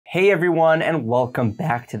Hey everyone, and welcome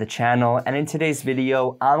back to the channel. And in today's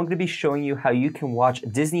video, I'm going to be showing you how you can watch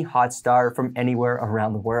Disney Hotstar from anywhere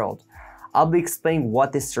around the world. I'll be explaining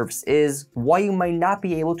what this service is, why you might not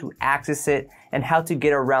be able to access it, and how to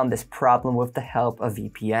get around this problem with the help of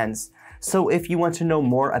VPNs. So if you want to know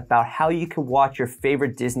more about how you can watch your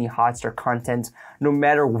favorite Disney Hotstar content, no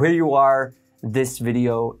matter where you are, this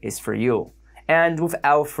video is for you. And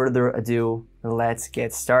without further ado, let's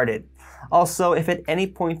get started. Also, if at any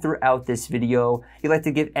point throughout this video you'd like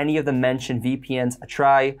to give any of the mentioned VPNs a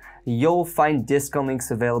try, you'll find discount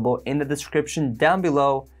links available in the description down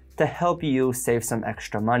below to help you save some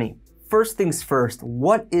extra money. First things first,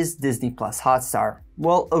 what is Disney Plus Hotstar?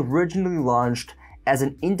 Well, originally launched as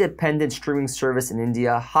an independent streaming service in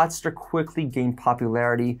India, Hotstar quickly gained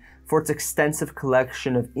popularity for its extensive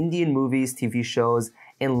collection of Indian movies, TV shows,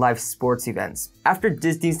 and live sports events. After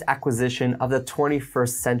Disney's acquisition of the 21st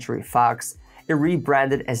Century Fox, it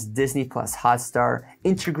rebranded as Disney Plus Hotstar,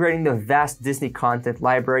 integrating the vast Disney content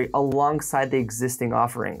library alongside the existing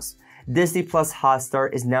offerings. Disney Plus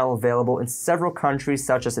Hotstar is now available in several countries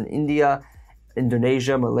such as in India,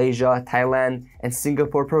 Indonesia, Malaysia, Thailand, and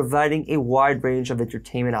Singapore, providing a wide range of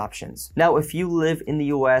entertainment options. Now, if you live in the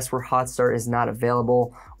US where Hotstar is not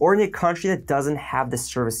available, or in a country that doesn't have this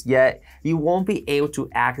service yet, you won't be able to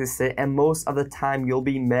access it, and most of the time you'll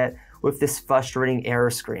be met with this frustrating error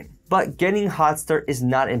screen. But getting Hotstar is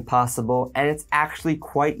not impossible, and it's actually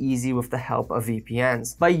quite easy with the help of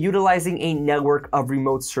VPNs. By utilizing a network of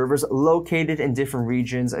remote servers located in different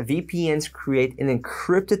regions, VPNs create an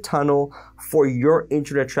encrypted tunnel for your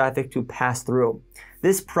internet traffic to pass through.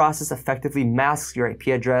 This process effectively masks your IP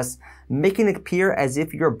address, making it appear as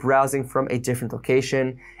if you're browsing from a different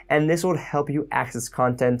location, and this will help you access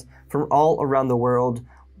content from all around the world,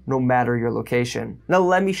 no matter your location. Now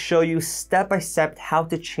let me show you step by step how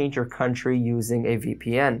to change your country using a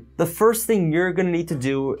VPN. The first thing you're going to need to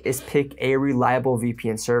do is pick a reliable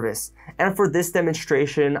VPN service. And for this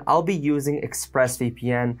demonstration, I'll be using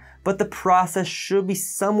ExpressVPN, but the process should be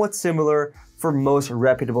somewhat similar for most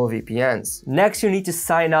reputable VPNs. Next, you need to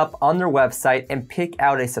sign up on their website and pick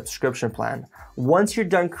out a subscription plan. Once you're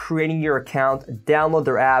done creating your account, download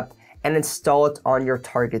their app and install it on your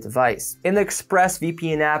target device. In the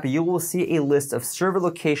ExpressVPN app, you will see a list of server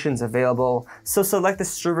locations available, so select the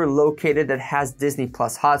server located that has Disney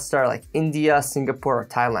Plus Hotstar like India, Singapore, or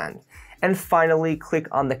Thailand. And finally, click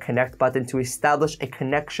on the connect button to establish a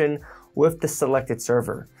connection with the selected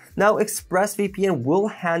server. Now, ExpressVPN will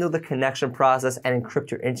handle the connection process and encrypt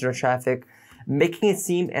your internet traffic, making it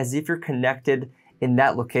seem as if you're connected in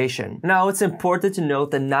that location. Now, it's important to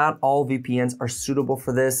note that not all VPNs are suitable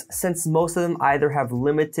for this, since most of them either have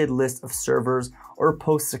limited list of servers or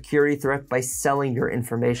pose security threat by selling your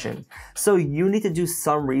information. So you need to do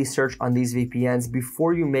some research on these VPNs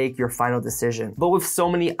before you make your final decision. But with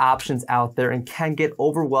so many options out there, it can get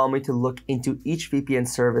overwhelming to look into each VPN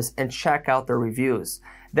service and check out their reviews.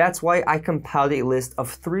 That's why I compiled a list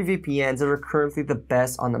of 3 VPNs that are currently the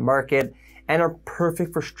best on the market and are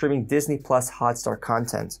perfect for streaming Disney Plus Hotstar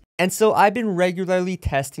content. And so I've been regularly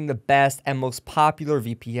testing the best and most popular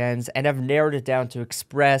VPNs and have narrowed it down to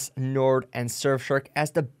Express, Nord, and Surfshark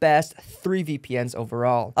as the best 3 VPNs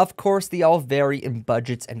overall. Of course, they all vary in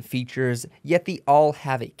budgets and features, yet they all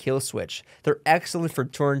have a kill switch. They're excellent for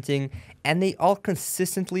torrenting, and they all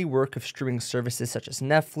consistently work with streaming services such as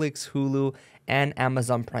Netflix, Hulu, and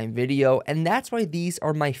Amazon Prime Video, and that's why these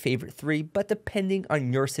are my favorite 3, but depending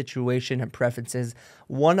on your situation and preferences,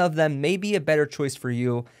 one of them may be a better choice for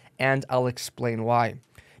you, and I'll explain why.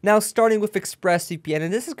 Now, starting with ExpressVPN,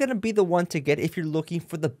 and this is going to be the one to get if you're looking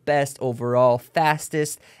for the best overall,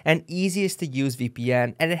 fastest, and easiest to use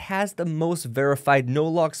VPN, and it has the most verified no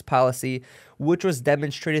logs policy, which was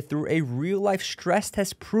demonstrated through a real-life stress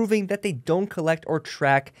test proving that they don't collect or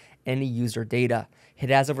track any user data. It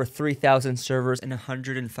has over 3,000 servers in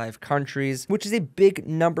 105 countries, which is a big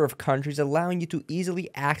number of countries, allowing you to easily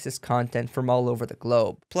access content from all over the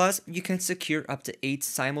globe. Plus, you can secure up to 8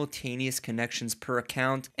 simultaneous connections per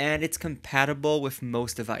account, and it's compatible with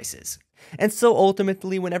most devices. And so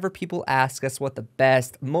ultimately, whenever people ask us what the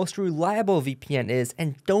best, most reliable VPN is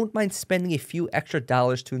and don't mind spending a few extra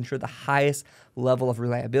dollars to ensure the highest level of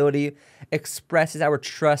reliability, Express is our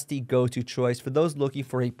trusty go-to choice for those looking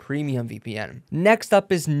for a premium VPN. Next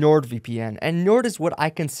up is NordVPN, and Nord is what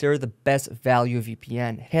I consider the best value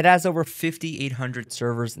VPN. It has over 5,800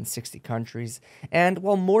 servers in 60 countries, and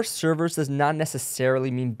while more servers does not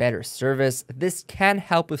necessarily mean better service, this can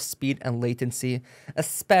help with speed and latency,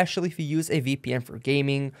 especially if you use a VPN for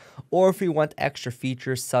gaming, or if you want extra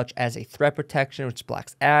features such as a threat protection which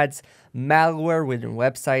blocks ads, malware within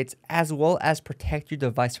websites, as well as protect your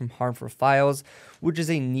device from harmful files, which is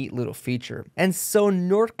a neat little feature. And so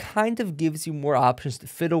Nord kind of gives you more options to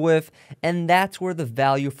fiddle with, and that's where the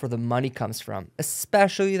value for the money comes from,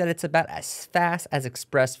 especially that it's about as fast as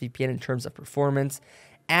ExpressVPN in terms of performance,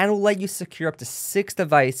 and will let you secure up to 6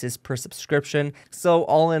 devices per subscription. So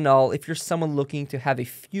all in all, if you're someone looking to have a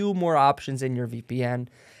few more options in your VPN,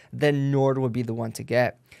 then Nord would be the one to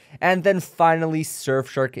get. And then finally,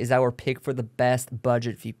 Surfshark is our pick for the best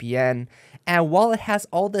budget VPN. And while it has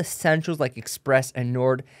all the essentials like Express and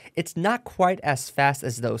Nord, it's not quite as fast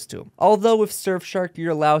as those two. Although with Surfshark,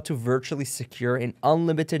 you're allowed to virtually secure an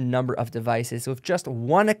unlimited number of devices with just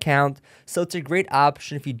one account, so it's a great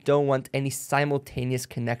option if you don't want any simultaneous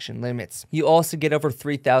connection limits. You also get over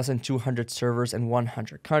 3,200 servers in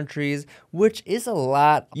 100 countries, which is a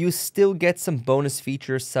lot. You still get some bonus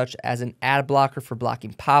features such as an ad blocker for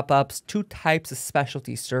blocking pop-ups, 2 types of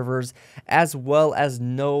specialty servers, as well as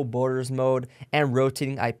no borders mode and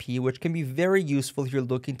rotating IP, which can be very useful if you're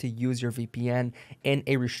looking to use your VPN in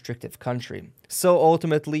a restrictive country. So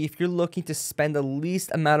ultimately, if you're looking to spend the least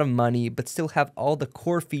amount of money but still have all the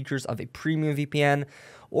core features of a premium VPN,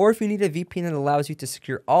 or if you need a VPN that allows you to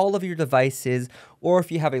secure all of your devices, or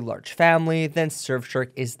if you have a large family, then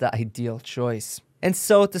Surfshark is the ideal choice. And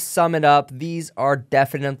so to sum it up, these are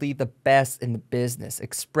definitely the best in the business.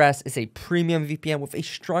 Express is a premium VPN with a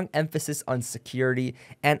strong emphasis on security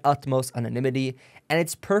and utmost anonymity, and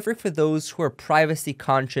it's perfect for those who are privacy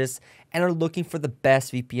conscious and are looking for the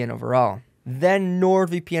best VPN overall. Then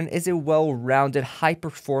NordVPN is a well-rounded,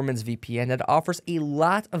 high-performance VPN that offers a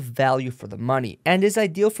lot of value for the money and is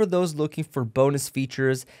ideal for those looking for bonus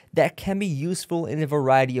features that can be useful in a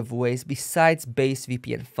variety of ways besides base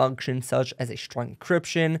VPN functions such as a strong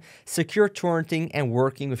encryption, secure torrenting, and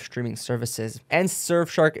working with streaming services. And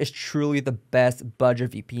Surfshark is truly the best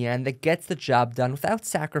budget VPN that gets the job done without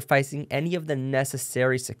sacrificing any of the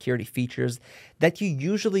necessary security features that you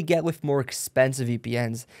usually get with more expensive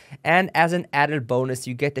VPNs. And as an added bonus,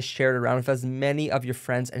 you get to share it around with as many of your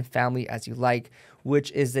friends and family as you like, which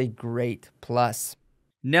is a great plus.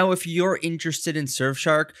 Now, if you're interested in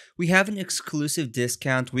Surfshark, we have an exclusive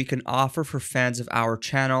discount we can offer for fans of our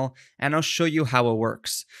channel, and I'll show you how it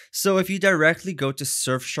works. So if you directly go to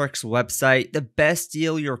Surfshark's website, the best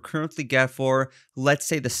deal you'll currently get for, let's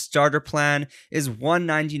say the starter plan, is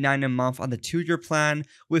 $199 a month on the 2-year plan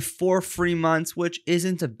with 4 free months, which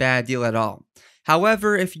isn't a bad deal at all.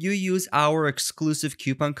 However, if you use our exclusive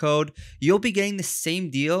coupon code, you'll be getting the same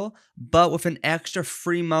deal, but with an extra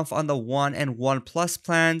free month on the 1 and 1 Plus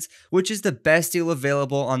plans, which is the best deal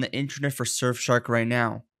available on the internet for Surfshark right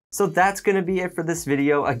now. So that's going to be it for this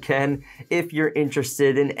video. Again, if you're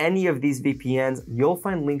interested in any of these VPNs, you'll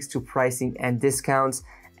find links to pricing and discounts,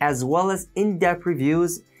 as well as in-depth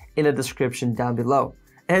reviews in the description down below.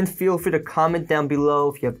 And feel free to comment down below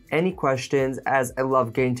if you have any questions, as I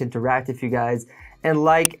love getting to interact with you guys. And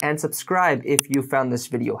like and subscribe if you found this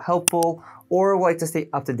video helpful or would like to stay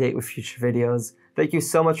up to date with future videos. Thank you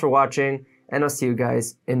so much for watching, and I'll see you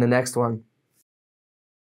guys in the next one.